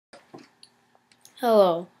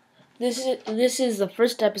Hello. This is the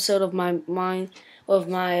first episode of my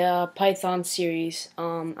Python series.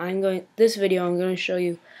 This video I'm going to show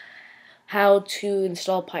you how to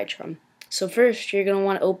install PyCharm. So first, you're going to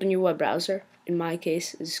want to open your web browser. In my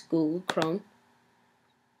case, is Google Chrome.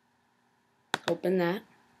 Open that.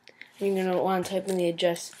 You're going to want to type in the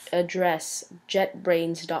address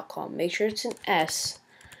jetbrains.com. Make sure it's an S,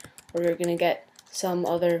 or you're going to get some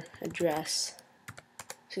other address.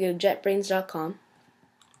 So go to jetbrains.com.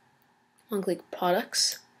 Want to click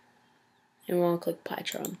products, and we want to click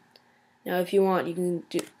PyCharm. Now, if you want, you can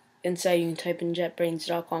do inside. You can type in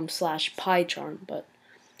jetbrains.com/PyCharm, but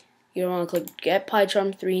you don't want to click Get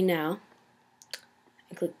PyCharm 3 now,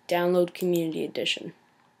 and click Download Community Edition.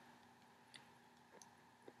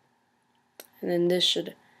 And then this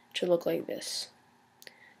should look like this.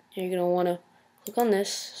 And you're gonna want to click on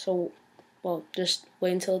this. So, well, just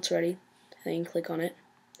wait until it's ready, and then you can click on it.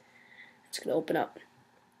 It's gonna open up.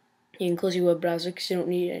 You can close your web browser because you don't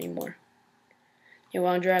need it anymore. You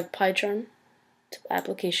want to drag PyCharm to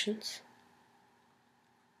Applications.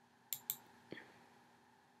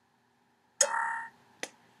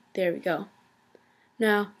 There we go.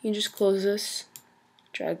 Now you can just close this,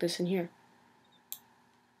 drag this in here.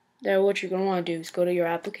 Now what you're going to want to do is go to your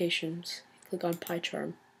Applications, click on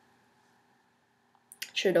PyCharm.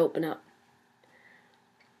 It should open up.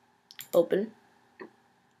 Open.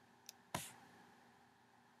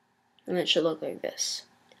 And it should look like this.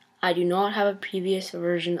 I do not have a previous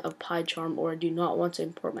version of PyCharm, or I do not want to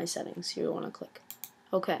import my settings. You want to click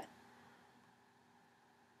OK.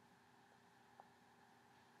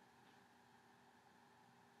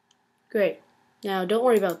 Great. Now don't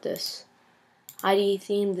worry about this. IDE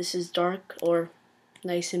theme, this is dark or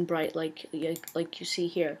nice and bright like you see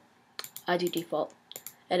here. IDE default.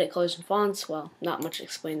 Edit colors and fonts, well, not much to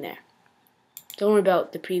explain there. Don't worry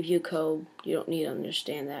about the preview code. You don't need to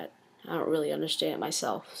understand that. I don't really understand it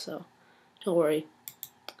myself, so don't worry.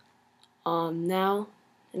 Now,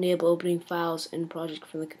 enable opening files in project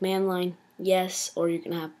from the command line. Yes, or you're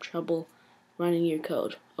going to have trouble running your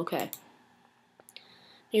code. Okay.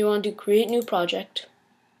 You want to do create new project.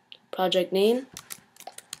 Project name,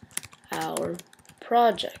 our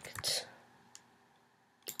project.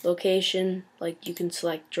 Location, like you can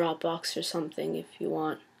select Dropbox or something if you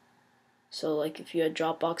want. So like if you had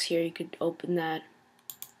Dropbox here, you could open that.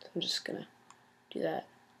 I'm just gonna do that.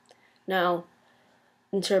 Now,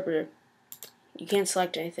 interpreter. You can't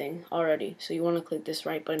select anything already, so you want to click this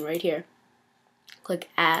right button right here. Click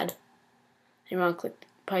Add. And you want to click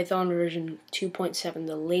Python version 2.7,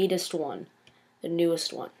 the latest one, the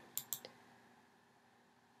newest one.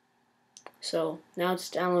 So now it's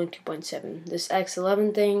downloading 2.7. This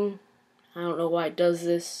X11 thing, I don't know why it does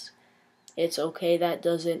this. It's okay that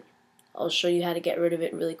does it. I'll show you how to get rid of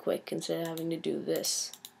it really quick instead of having to do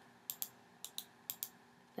this.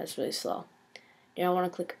 That's really slow. Now I want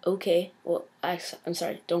to click OK. Well, I'm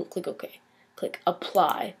sorry, don't click OK. Click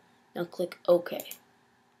Apply. Now click OK.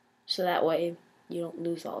 So that way you don't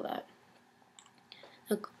lose all that.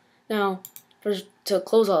 Now, to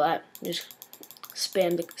close all that, just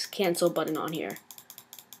spam the cancel button on here.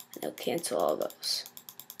 And it'll cancel all those.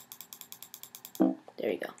 There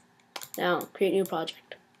you go. Now, create new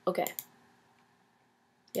project. Okay.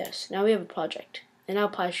 Yes, now we have a project. And now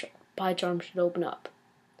PyCharm should open up.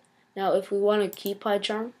 Now, if we want to keep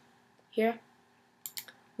PyCharm here,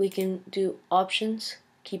 we can do options,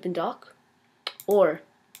 keep in dock, or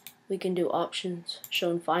we can do options,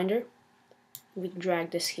 show in Finder. We can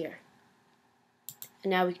drag this here.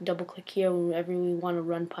 And now we can double click here whenever we want to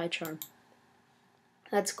run PyCharm.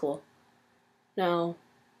 That's cool. Now,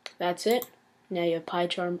 that's it. Now you have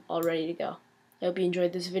PyCharm all ready to go. I hope you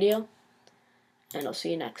enjoyed this video, and I'll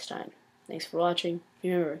see you next time. Thanks for watching.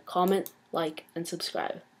 Remember, comment, like, and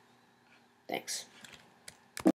subscribe. Thanks.